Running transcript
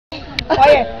Oh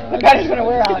yeah, the battery's going to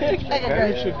wear out.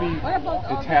 Battery should be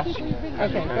detached.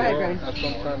 Okay, go ahead, Grace.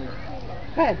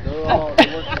 Go ahead.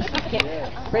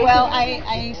 Well,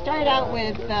 I started out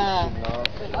with,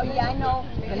 oh yeah, I know.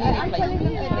 The knee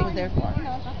replacement. That's what I was there for.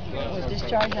 I was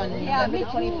discharged on November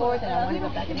 24th, and I wanted to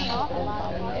go back in the hospital the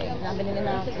following day. And I've been in and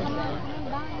out since then.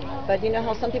 But you know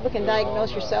how some people can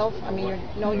diagnose yourself? I mean, you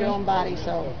know your own body,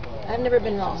 so I've never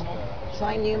been wrong. So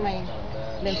I knew my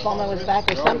lymphoma was back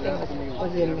or something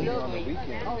was in me.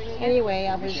 Anyway,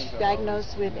 I was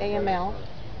diagnosed with AML.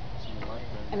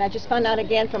 And I just found out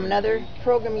again from another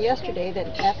program yesterday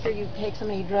that after you take so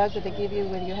many drugs that they give you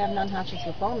when you have non-Hodgkin's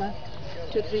lymphoma,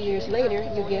 2 or 3 years later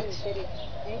you get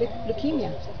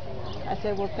leukemia. I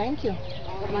said, well, thank you.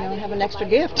 You know, have an extra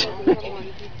gift.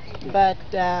 But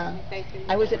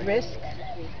I was at risk,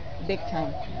 big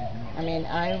time. I mean,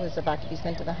 I was about to be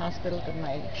sent to the hospital because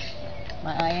my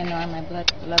INR, my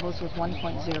blood levels was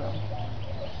 1.0.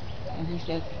 And he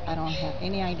says, I don't have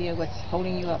any idea what's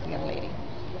holding you up, young lady.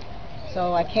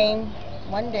 So I came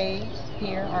one day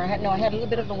here, or I had a little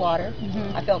bit of the water.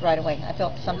 I felt right away. I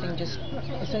felt something just,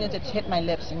 as soon as it hit my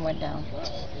lips and went down.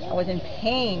 I was in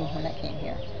pain when I came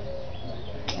here.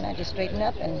 And I just straightened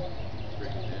up and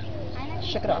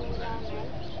shook it off.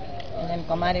 And then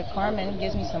Comadre Carmen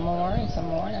gives me some more, and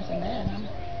I said, man,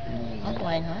 I'm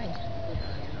flying high.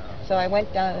 So I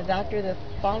went down to the doctor the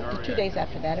 2 days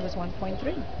after that, it was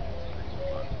 1.3.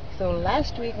 So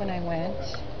last week when I went,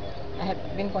 I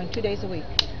had been going 2 days a week.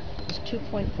 It was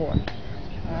 2.4.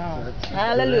 Wow.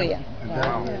 Hallelujah.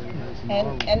 Wow.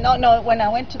 And no, when I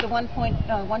went to the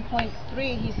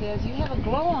 1.3, he says, you have a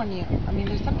glow on you. I mean,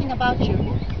 there's something about you.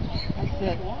 I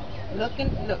said, look,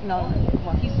 no,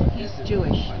 well, he's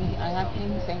Jewish. And I have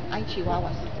him saying, ay,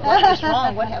 chihuahuas. What is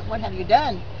wrong? What have you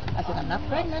done? I said, I'm not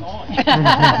pregnant.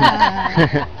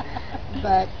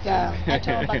 But I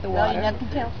told him about the water. Well, you never can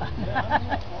tell.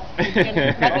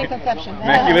 Immaculate conception.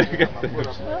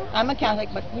 I'm a Catholic,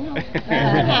 but you know, it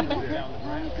can happen.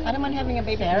 I don't mind having a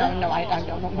baby. No, I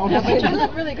don't know. No, but you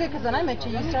look really good because when I met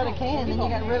you, you started Kangen and then you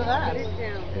got rid of that.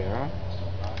 Yeah.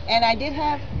 And I did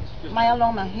have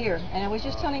myeloma here, and I was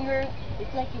just telling her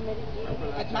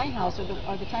at my house or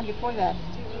the time before that.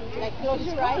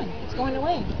 It's gone. It's going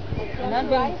away. And I've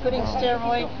been putting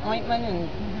steroid ointment and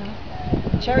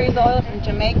cherries oil from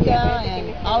Jamaica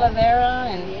and aloe vera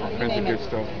and you name it.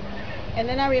 And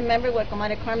then I remember what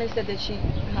Comadre Carmen said that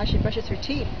how she brushes her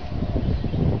teeth.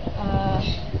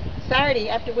 Saturday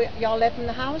after y'all left from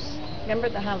the house, remember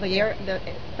how the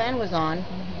fan was on?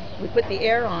 We put the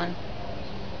air on.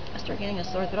 I started getting a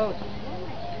sore throat.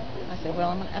 I said,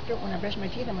 well, when I brush my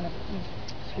teeth, I'm gonna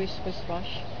swish,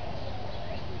 wash.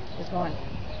 It's gone.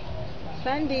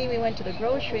 Sunday we went to the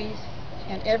groceries,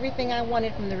 and everything I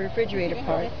wanted from the refrigerator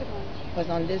part was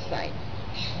on this side.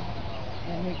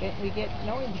 And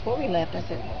before we left, I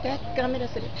said, dadgummit, I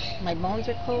said, my bones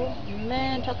are cold.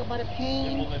 Man, talk about a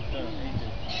pain.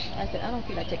 I said, I don't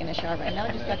feel like taking a shower right now.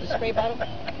 I just got the spray bottle.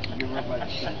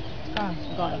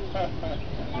 Gone.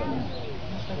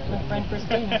 My friend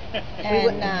Christina.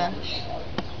 And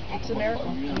it's a miracle.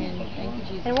 I mean, thank you,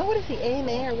 Jesus. And what is the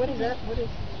AMA, or what is that? What is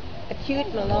acute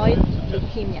myeloid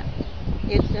leukemia?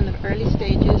 It's in the early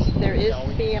stages. There is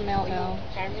CMLL,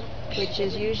 which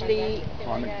is usually,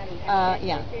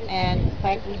 and in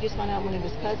fact, we just found out one of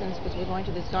his cousins, because we're going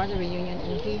to this Garza reunion,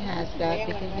 and he has that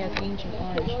because he has Ancient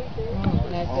Orange.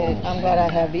 And I said, I'm glad I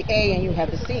have the A and you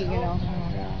have the C, you know.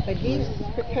 But he's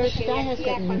prepared to die. I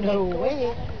said, no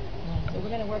way. So we're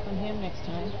going to work on him next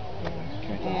time.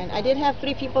 And I did have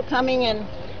 3 people coming, and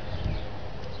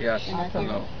yes,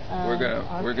 no.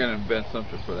 We're gonna invent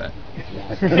something for that.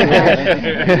 We're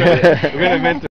gonna invent